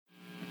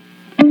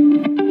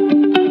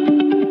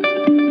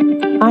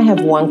I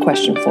have one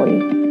question for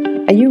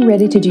you. Are you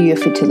ready to do your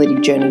fertility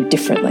journey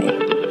differently?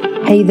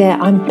 Hey there,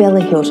 I'm Bella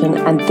Hilton,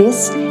 and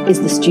this is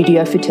the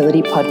Studio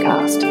Fertility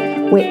Podcast,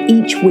 where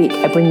each week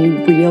I bring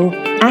you real,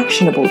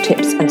 actionable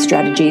tips and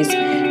strategies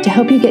to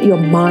help you get your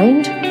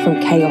mind from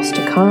chaos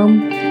to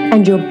calm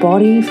and your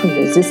body from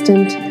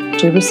resistant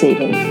to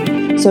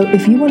receiving. So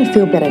if you want to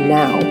feel better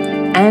now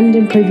and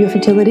improve your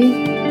fertility,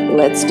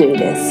 let's do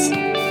this.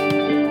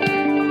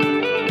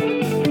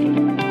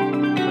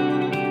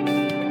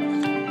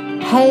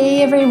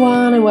 Hey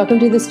everyone, and welcome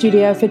to the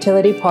Studio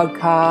Fertility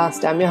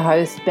Podcast. I'm your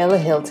host, Bella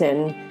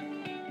Hilton.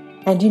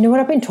 And you know what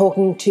I've been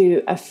talking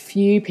to a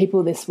few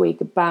people this week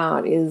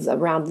about is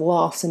around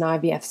loss and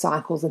IVF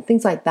cycles and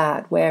things like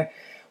that, where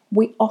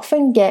we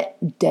often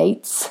get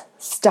dates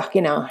stuck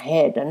in our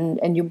head,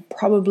 and you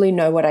probably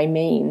know what I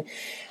mean.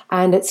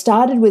 And it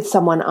started with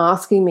someone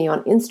asking me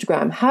on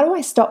Instagram, how do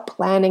I stop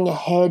planning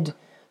ahead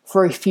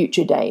for a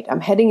future date?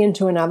 I'm heading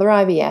into another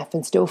IVF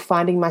and still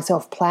finding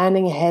myself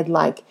planning ahead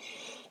like,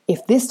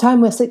 if this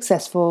time we're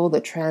successful,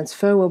 the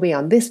transfer will be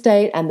on this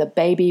date and the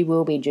baby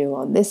will be due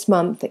on this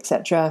month,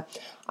 etc.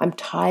 I'm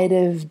tired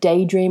of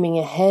daydreaming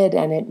ahead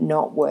and it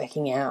not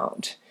working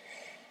out.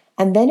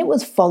 And then it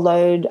was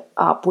followed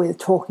up with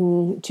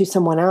talking to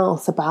someone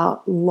else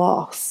about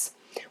loss,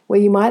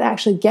 where you might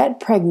actually get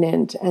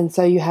pregnant and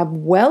so you have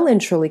well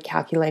and truly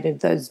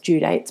calculated those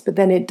due dates, but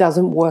then it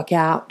doesn't work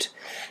out.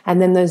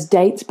 And then those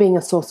dates being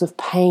a source of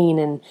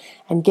pain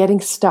and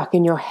getting stuck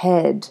in your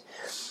head,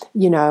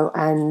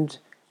 and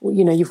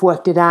you've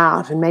worked it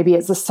out and maybe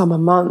it's a summer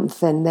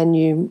month and then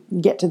you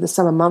get to the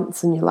summer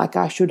months and you're like,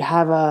 I should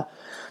have a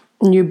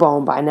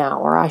newborn by now,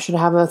 or I should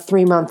have a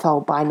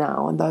 3-month-old by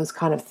now, and those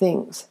kind of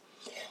things.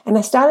 And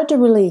I started to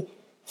really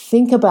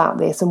think about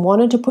this and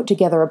wanted to put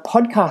together a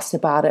podcast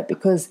about it,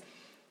 because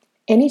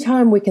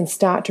anytime we can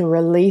start to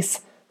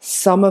release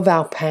some of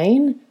our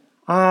pain,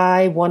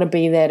 I want to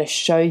be there to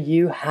show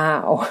you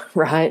how,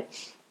 right?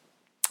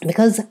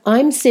 Because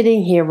I'm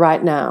sitting here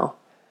right now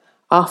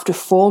after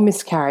 4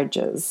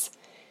 miscarriages.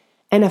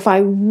 And if I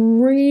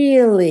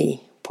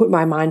really put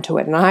my mind to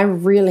it, and I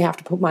really have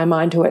to put my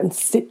mind to it and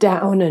sit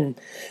down and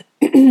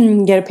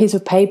get a piece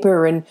of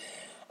paper and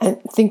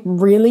think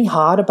really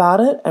hard about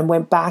it and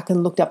went back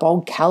and looked up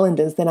old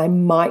calendars, then I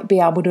might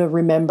be able to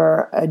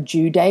remember a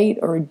due date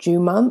or a due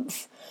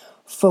month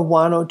for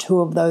 1 or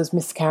 2 of those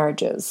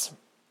miscarriages.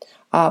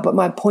 But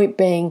my point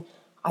being,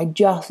 I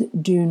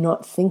just do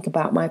not think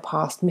about my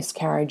past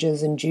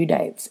miscarriages and due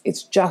dates.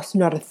 It's just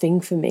not a thing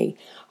for me.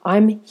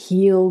 I'm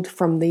healed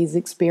from these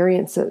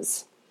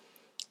experiences.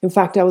 In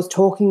fact, I was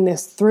talking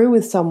this through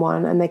with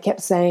someone and they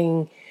kept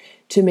saying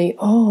to me,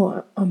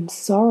 oh, I'm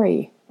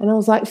sorry. And I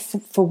was like,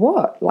 for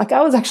what? Like, I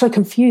was actually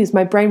confused.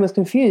 My brain was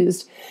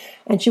confused.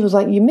 And she was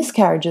like, your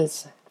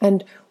miscarriages.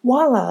 And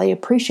while I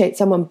appreciate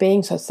someone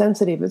being so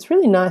sensitive, it's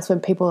really nice when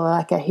people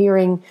are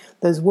hearing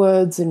those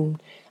words and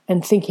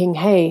thinking,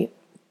 hey,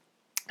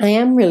 I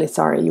am really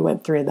sorry you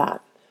went through that,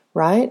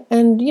 right?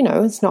 And,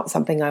 it's not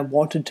something I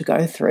wanted to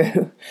go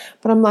through.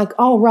 But I'm like,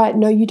 oh, right,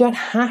 no, you don't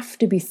have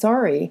to be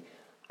sorry.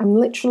 I'm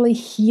literally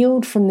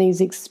healed from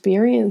these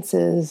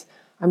experiences.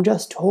 I'm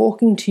just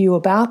talking to you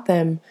about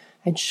them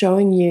and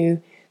showing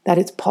you that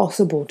it's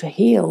possible to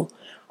heal.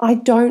 I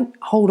don't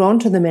hold on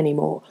to them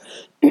anymore.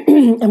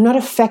 I'm not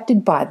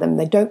affected by them.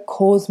 They don't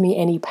cause me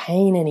any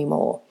pain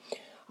anymore.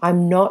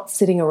 I'm not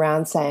sitting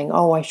around saying,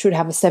 oh, I should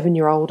have a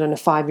 7-year-old and a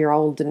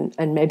 5-year-old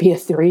and maybe a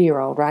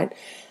 3-year-old, right?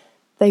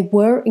 They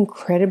were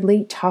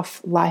incredibly tough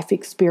life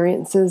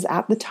experiences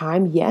at the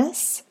time,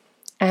 yes.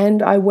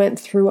 And I went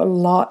through a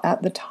lot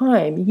at the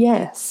time,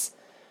 yes.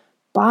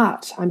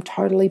 But I'm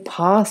totally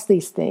past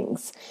these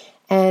things.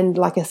 And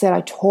like I said,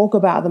 I talk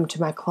about them to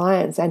my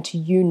clients and to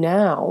you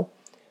now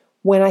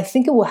when I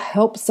think it will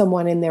help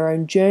someone in their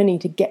own journey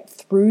to get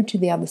through to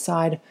the other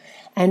side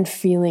and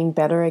feeling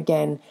better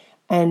again,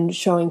 and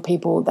showing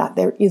people that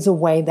there is a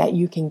way that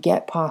you can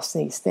get past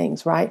these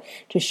things, right?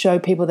 To show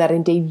people that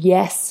indeed,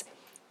 yes,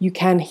 you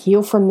can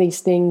heal from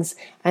these things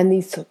and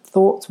these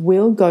thoughts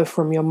will go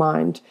from your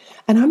mind.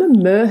 And I'm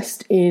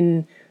immersed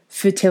in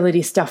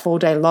fertility stuff all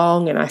day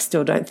long and I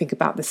still don't think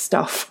about this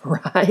stuff,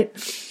 right?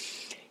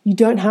 You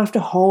don't have to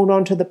hold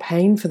on to the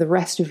pain for the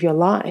rest of your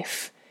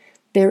life.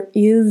 There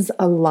is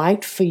a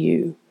light for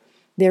you.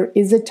 There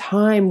is a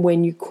time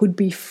when you could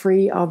be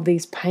free of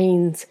these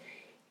pains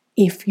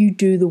if you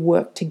do the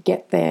work to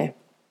get there.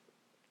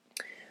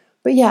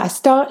 But yeah, I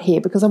start here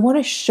because I want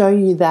to show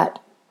you that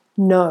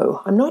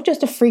no, I'm not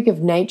just a freak of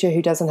nature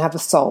who doesn't have a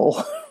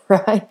soul,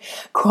 right?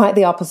 Quite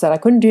the opposite. I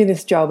couldn't do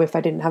this job if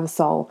I didn't have a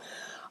soul.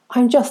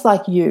 I'm just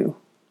like you.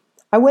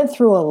 I went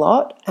through a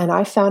lot and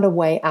I found a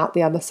way out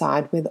the other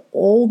side with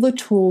all the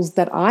tools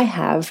that I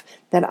have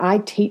that I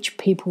teach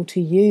people to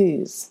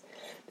use.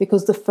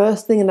 Because the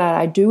first thing that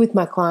I do with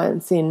my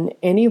clients in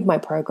any of my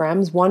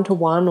programs,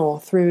 one-to-one or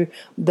through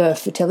the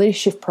Fertility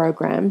Shift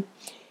program,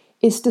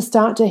 is to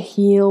start to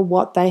heal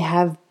what they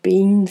have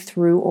been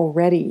through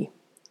already.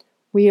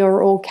 We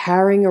are all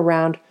carrying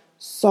around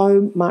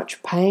so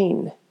much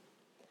pain.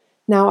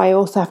 Now, I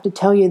also have to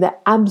tell you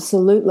that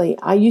absolutely,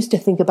 I used to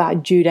think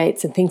about due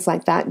dates and things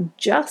like that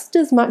just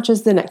as much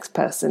as the next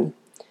person.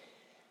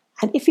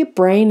 And if your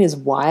brain is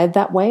wired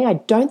that way, I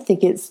don't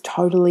think it's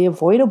totally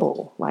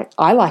avoidable. Like,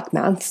 I like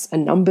maths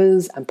and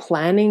numbers and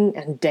planning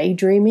and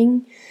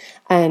daydreaming,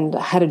 and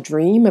I had a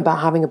dream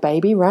about having a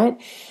baby, right?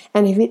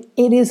 And if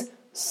it is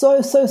so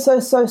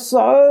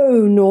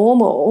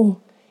normal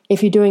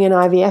if you're doing an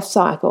IVF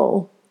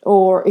cycle,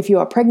 or if you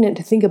are pregnant,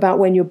 to think about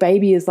when your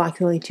baby is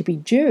likely to be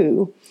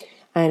due,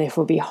 and if it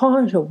will be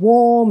hot or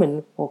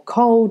warm or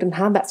cold, and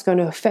how that's going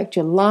to affect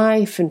your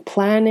life and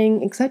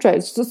planning, etc.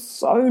 It's just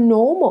so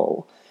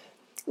normal.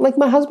 Like,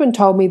 my husband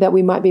told me that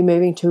we might be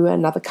moving to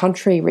another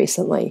country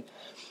recently,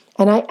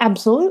 and I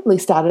absolutely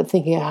started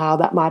thinking of how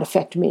that might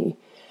affect me.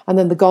 And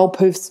then the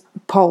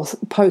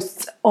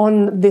goalposts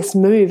on this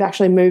move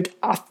actually moved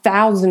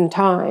 1,000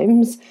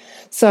 times.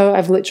 So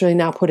I've literally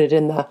now put it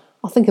in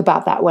I'll think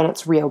about that when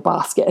it's real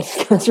basket,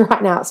 because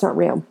right now it's not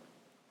real.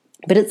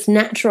 But it's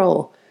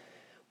natural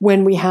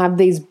when we have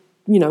these,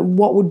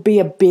 what would be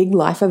a big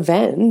life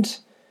event.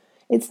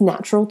 It's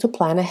natural to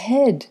plan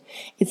ahead.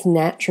 It's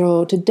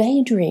natural to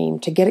daydream,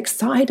 to get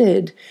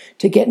excited,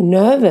 to get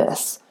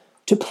nervous,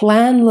 to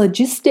plan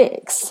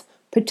logistics,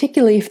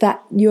 particularly if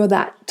you're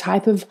that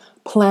type of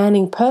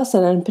planning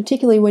person, and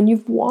particularly when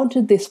you've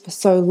wanted this for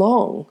so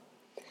long.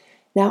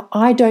 Now,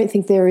 I don't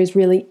think there is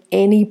really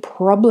any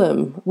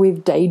problem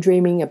with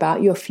daydreaming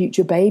about your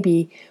future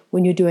baby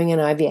when you're doing an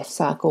IVF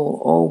cycle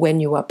or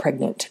when you are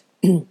pregnant.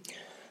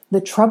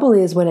 The trouble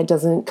is when it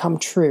doesn't come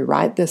true,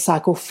 right? The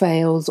cycle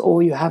fails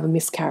or you have a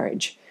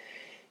miscarriage.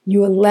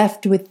 You are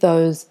left with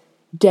those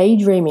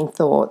daydreaming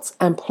thoughts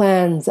and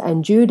plans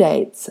and due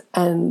dates.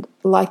 And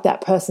like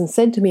that person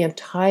said to me, I'm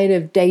tired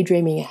of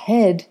daydreaming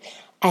ahead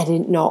and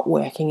it not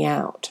working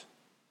out.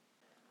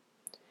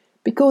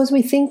 Because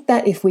we think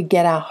that if we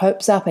get our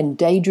hopes up and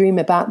daydream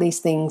about these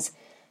things,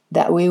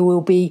 that we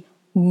will be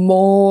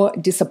more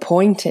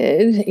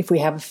disappointed if we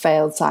have a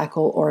failed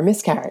cycle or a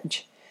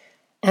miscarriage.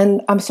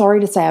 And I'm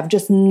sorry to say, I've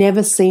just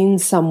never seen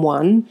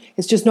someone,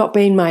 it's just not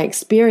been my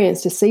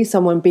experience to see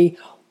someone be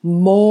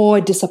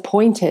more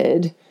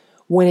disappointed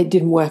when it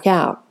didn't work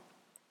out.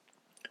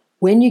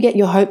 When you get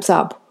your hopes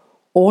up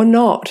or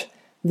not,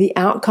 the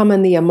outcome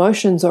and the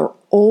emotions are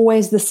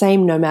always the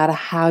same no matter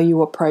how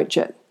you approach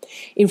it.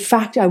 In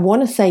fact, I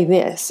want to say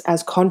this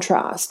as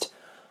contrast.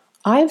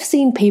 I've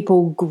seen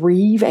people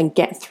grieve and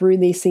get through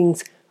these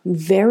things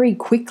very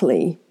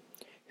quickly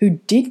who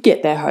did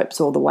get their hopes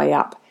all the way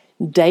up,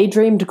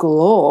 daydreamed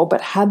galore,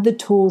 but had the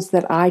tools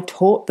that I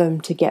taught them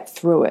to get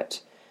through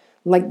it,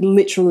 like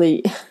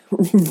literally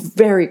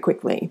very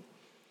quickly,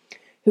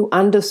 who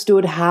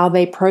understood how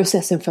they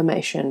process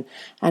information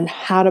and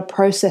how to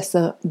process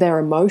their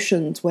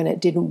emotions when it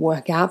didn't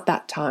work out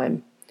that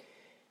time.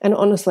 And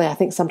honestly, I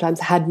think sometimes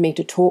had me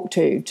to talk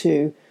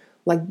to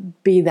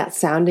like be that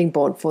sounding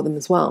board for them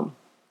as well,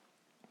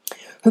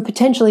 who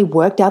potentially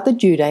worked out the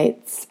due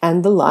dates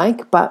and the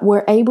like, but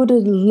were able to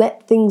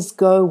let things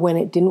go when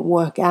it didn't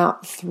work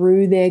out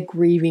through their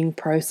grieving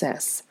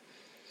process.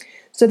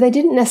 So they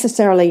didn't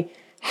necessarily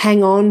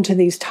hang on to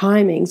these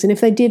timings, and if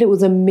they did, it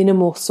was a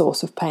minimal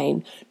source of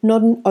pain,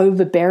 not an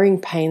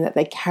overbearing pain that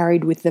they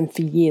carried with them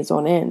for years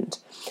on end.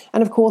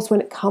 And of course,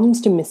 when it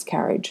comes to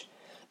miscarriage,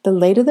 the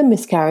later the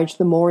miscarriage,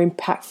 the more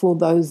impactful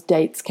those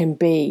dates can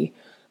be.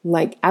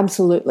 Like,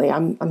 absolutely,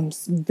 I'm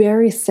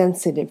very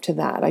sensitive to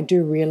that. I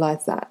do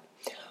realize that.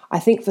 I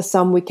think for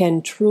some, we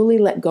can truly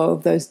let go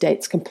of those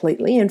dates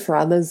completely, and for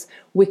others,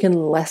 we can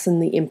lessen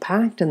the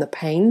impact and the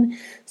pain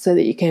so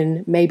that you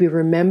can maybe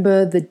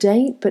remember the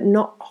date, but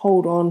not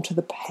hold on to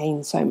the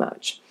pain so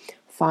much.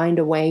 Find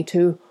a way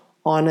to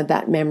honor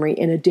that memory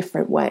in a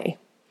different way.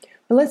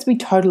 But let's be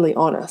totally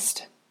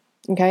honest,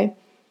 okay?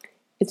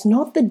 It's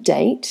not the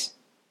date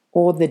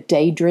or the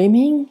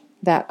daydreaming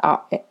that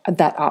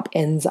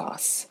upends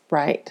us,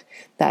 right?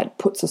 That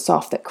puts us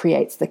off, that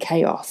creates the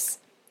chaos.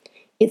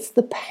 It's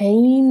the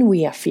pain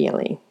we are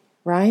feeling,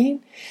 right?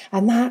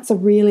 And that's a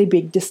really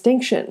big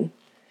distinction.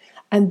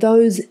 And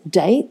those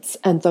dates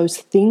and those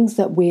things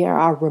that we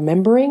are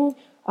remembering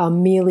are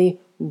merely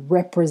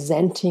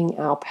representing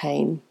our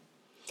pain.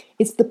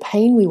 It's the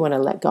pain we want to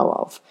let go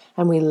of.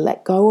 And we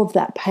let go of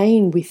that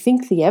pain. We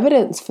think the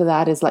evidence for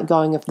that is let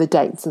going of the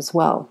dates as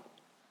well.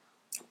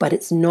 But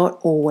it's not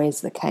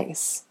always the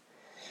case.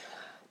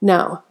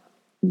 Now,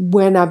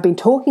 when I've been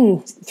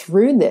talking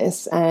through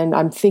this and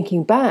I'm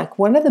thinking back,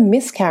 one of the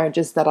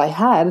miscarriages that I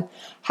had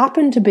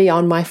happened to be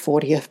on my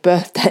 40th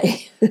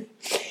birthday.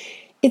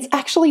 It's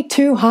actually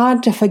too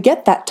hard to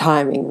forget that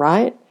timing,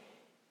 right?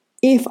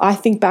 If I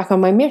think back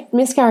on my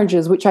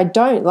miscarriages, which I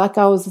don't, like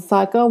I was just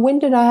like, oh, when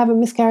did I have a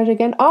miscarriage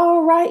again?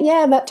 Oh, right,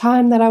 yeah, that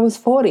time that I was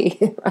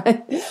 40,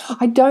 right?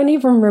 I don't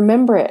even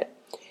remember it.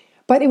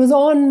 But it was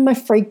on my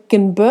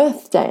freaking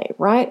birthday,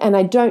 right? And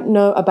I don't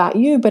know about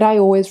you, but I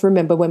always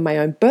remember when my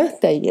own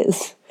birthday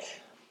is.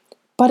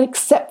 But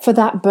except for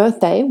that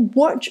birthday,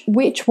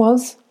 which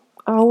was,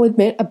 I'll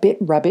admit, a bit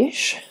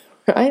rubbish,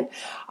 right?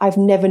 I've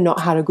never not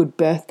had a good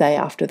birthday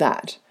after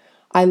that.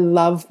 I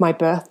love my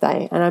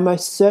birthday, and I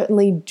most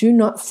certainly do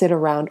not sit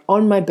around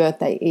on my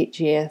birthday each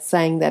year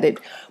saying that it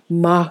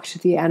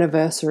marked the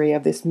anniversary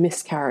of this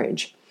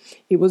miscarriage.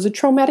 It was a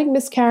traumatic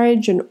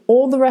miscarriage and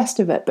all the rest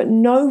of it, but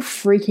no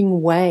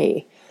freaking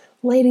way.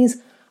 Ladies,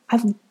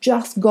 I've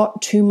just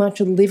got too much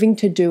living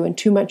to do and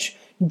too much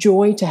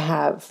joy to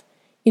have.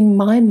 In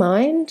my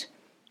mind,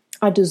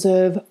 I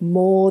deserve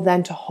more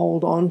than to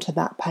hold on to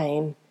that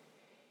pain.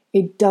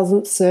 It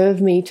doesn't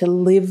serve me to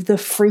live the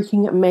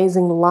freaking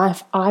amazing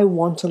life I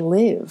want to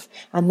live.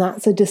 And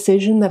that's a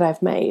decision that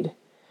I've made.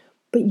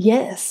 But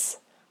yes,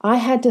 I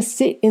had to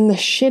sit in the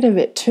shit of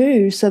it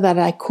too so that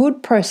I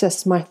could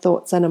process my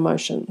thoughts and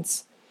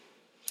emotions.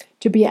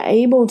 To be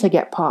able to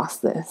get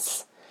past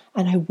this.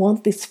 And I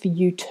want this for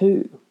you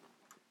too.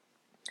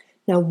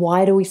 Now,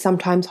 why do we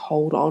sometimes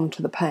hold on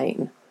to the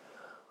pain?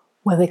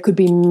 Well, there could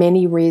be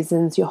many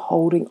reasons you're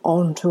holding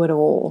on to it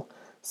all.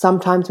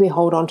 Sometimes we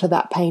hold on to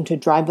that pain to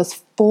drive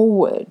us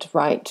forward,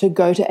 right? To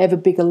go to ever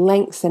bigger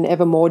lengths and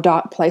ever more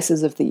dark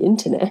places of the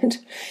internet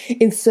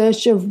in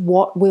search of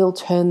what will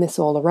turn this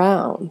all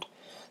around.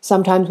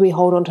 Sometimes we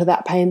hold on to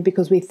that pain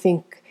because we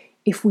think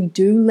if we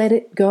do let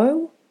it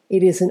go,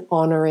 it isn't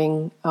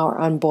honoring our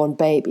unborn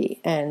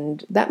baby.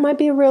 And that might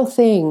be a real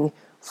thing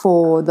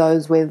for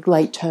those with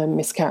late-term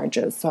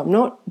miscarriages. So I'm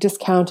not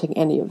discounting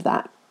any of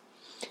that.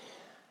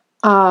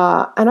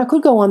 And I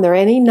could go on. There are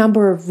any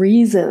number of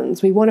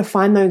reasons. We want to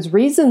find those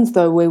reasons,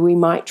 though, where we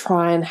might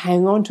try and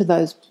hang on to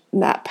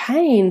that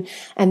pain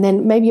and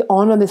then maybe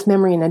honor this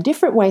memory in a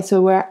different way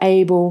so we're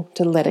able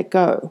to let it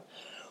go.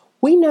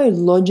 We know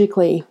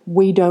logically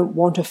we don't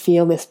want to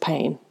feel this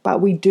pain,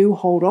 but we do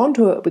hold on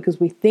to it because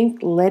we think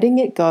letting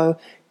it go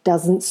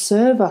doesn't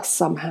serve us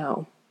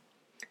somehow.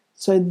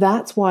 So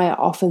that's why I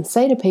often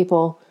say to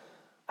people,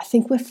 I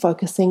think we're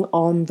focusing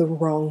on the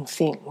wrong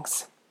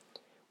things.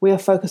 We are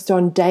focused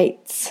on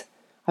dates.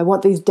 I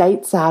want these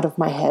dates out of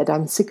my head.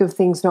 I'm sick of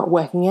things not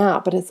working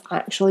out, but it's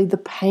actually the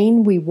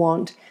pain we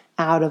want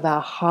out of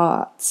our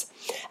hearts.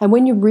 And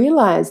when you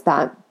realize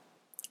that,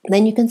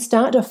 then you can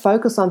start to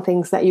focus on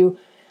things that you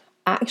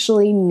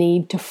actually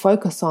need to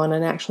focus on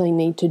and actually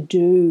need to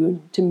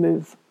do to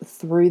move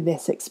through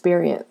this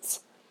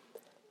experience.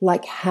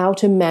 Like how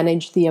to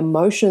manage the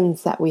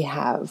emotions that we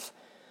have,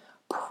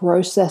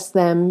 process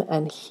them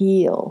and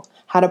heal,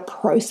 how to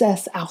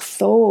process our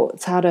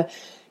thoughts, how to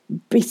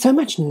be so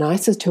much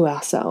nicer to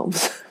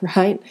ourselves,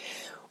 right?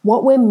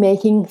 What we're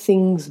making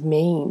things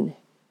mean,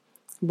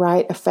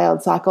 right? A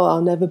failed cycle,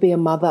 I'll never be a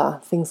mother,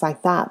 things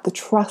like that. The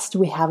trust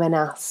we have in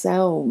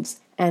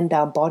ourselves and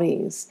our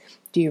bodies.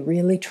 Do you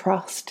really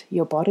trust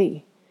your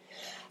body?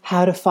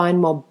 How to find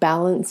more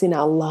balance in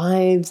our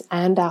lives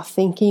and our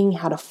thinking,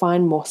 how to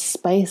find more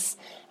space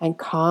and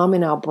calm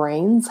in our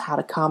brains, how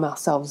to calm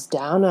ourselves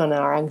down on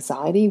our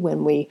anxiety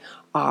when we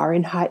are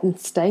in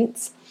heightened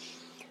states.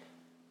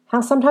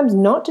 How sometimes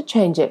not to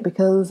change it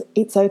because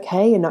it's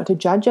okay and not to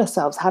judge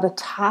ourselves. How to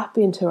tap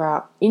into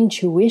our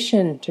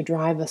intuition to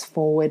drive us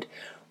forward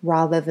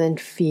rather than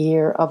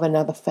fear of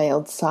another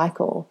failed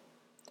cycle.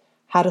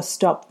 How to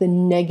stop the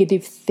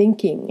negative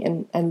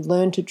thinking and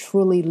learn to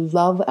truly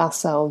love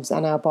ourselves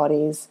and our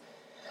bodies.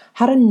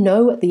 How to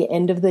know at the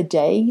end of the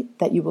day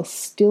that you will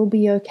still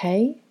be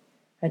okay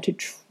and to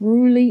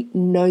truly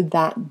know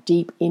that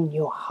deep in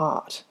your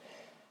heart.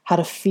 How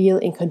to feel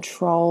in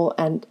control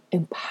and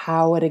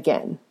empowered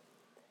again.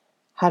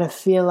 How to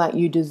feel like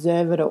you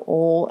deserve it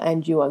all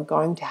and you are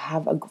going to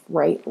have a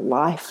great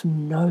life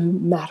no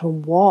matter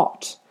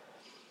what.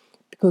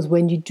 Because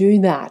when you do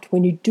that,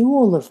 when you do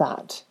all of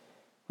that,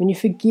 when you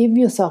forgive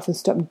yourself and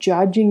stop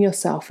judging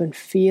yourself and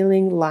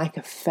feeling like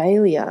a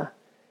failure,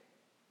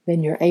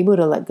 then you're able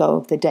to let go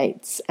of the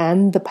dates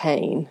and the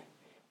pain,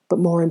 but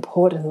more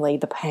importantly,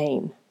 the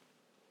pain.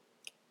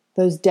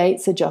 Those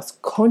dates are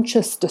just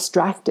conscious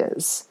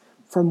distractors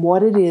from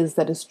what it is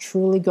that is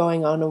truly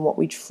going on and what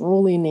we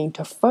truly need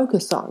to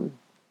focus on.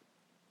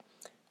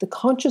 The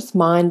conscious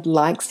mind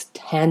likes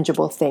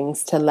tangible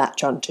things to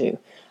latch onto.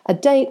 A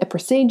date, a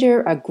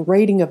procedure, a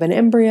grading of an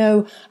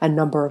embryo, a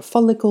number of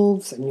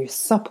follicles, a new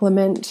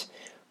supplement,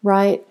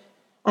 right?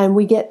 And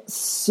we get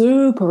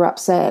super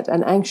upset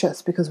and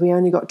anxious because we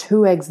only got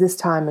 2 eggs this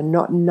time and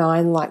not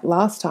 9 like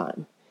last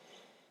time.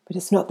 But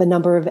it's not the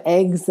number of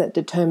eggs that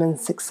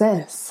determines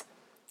success.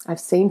 I've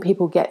seen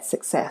people get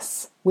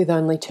success with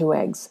only 2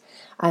 eggs,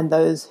 and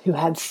those who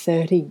had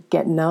 30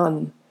 get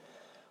none.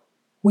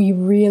 We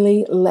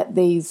really let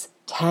these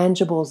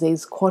tangibles,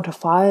 these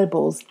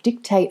quantifiables,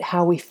 dictate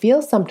how we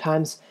feel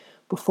sometimes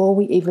before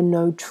we even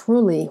know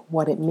truly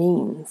what it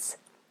means.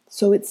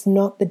 So it's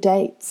not the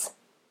dates.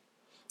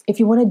 If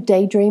you want to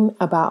daydream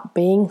about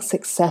being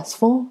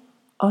successful,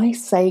 I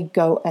say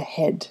go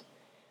ahead.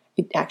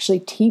 It actually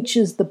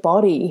teaches the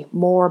body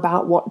more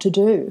about what to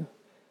do.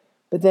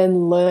 But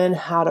then learn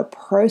how to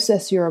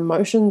process your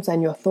emotions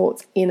and your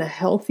thoughts in a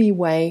healthy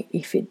way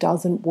if it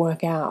doesn't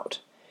work out.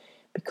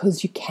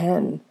 Because you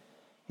can.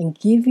 And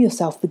give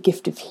yourself the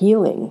gift of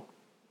healing.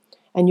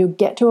 And you'll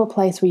get to a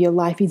place where your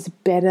life is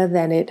better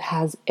than it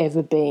has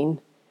ever been,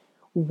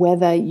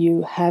 whether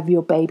you have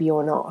your baby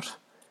or not.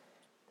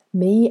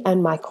 Me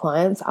and my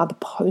clients are the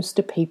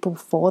poster people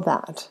for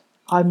that.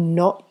 I'm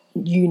not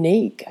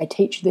unique. I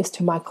teach this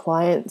to my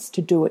clients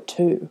to do it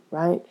too,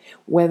 right?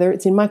 Whether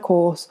it's in my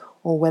course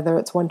or whether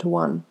it's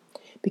one-to-one.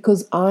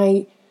 Because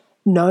I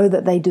know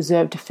that they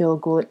deserve to feel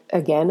good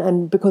again,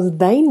 and because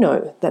they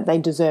know that they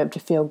deserve to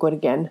feel good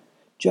again,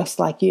 just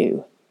like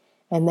you.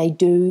 And they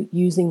do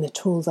using the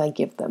tools I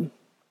give them.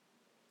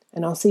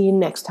 And I'll see you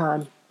next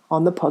time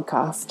on the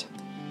podcast.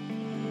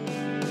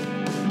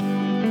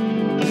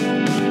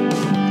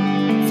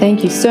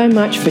 Thank you so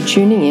much for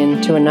tuning in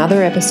to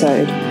another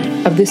episode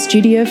of the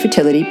Studio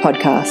Fertility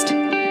Podcast.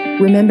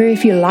 Remember,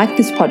 if you like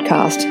this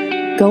podcast,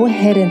 go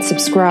ahead and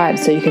subscribe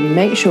so you can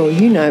make sure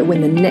you know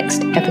when the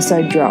next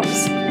episode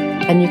drops.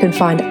 And you can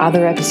find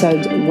other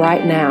episodes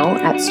right now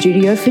at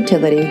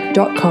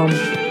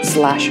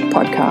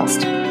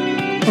studiofertility.com/podcast.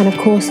 And of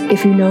course,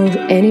 if you know of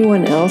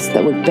anyone else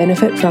that would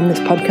benefit from this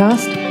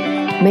podcast,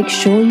 make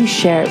sure you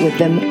share it with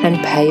them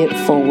and pay it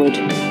forward.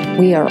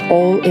 We are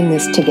all in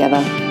this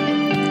together.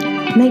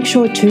 Make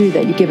sure too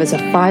that you give us a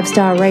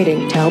 5-star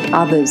rating to help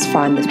others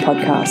find this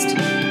podcast.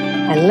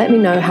 And let me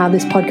know how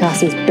this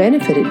podcast has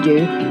benefited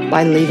you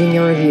by leaving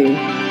a review,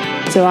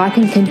 so I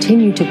can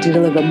continue to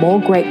deliver more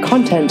great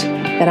content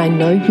that I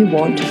know you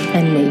want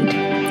and need.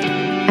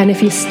 And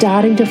if you're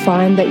starting to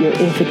find that your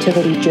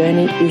infertility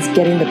journey is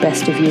getting the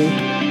best of you,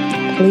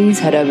 please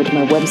head over to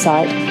my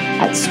website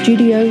at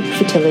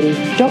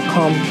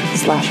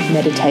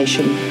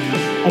studiofertility.com/meditation.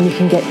 And you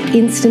can get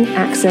instant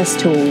access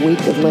to a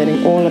week of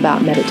learning all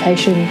about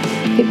meditation,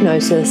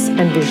 hypnosis,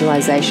 and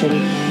visualization,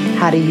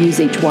 how to use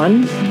each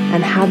one,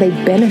 and how they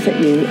benefit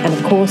you, and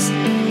of course,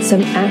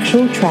 some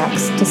actual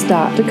tracks to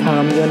start to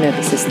calm your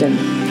nervous system.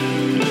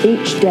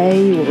 Each day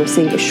you will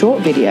receive a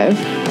short video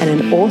and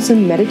an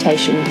awesome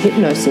meditation,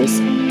 hypnosis,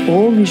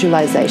 or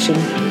visualization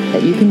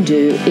that you can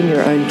do in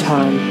your own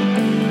time.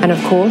 And of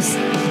course,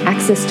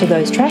 access to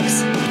those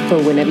tracks for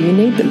whenever you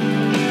need them.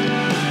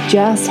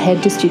 Just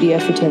head to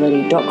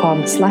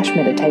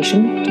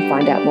studiofertility.com/meditation to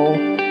find out more.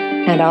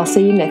 And I'll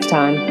see you next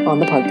time on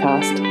the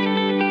podcast.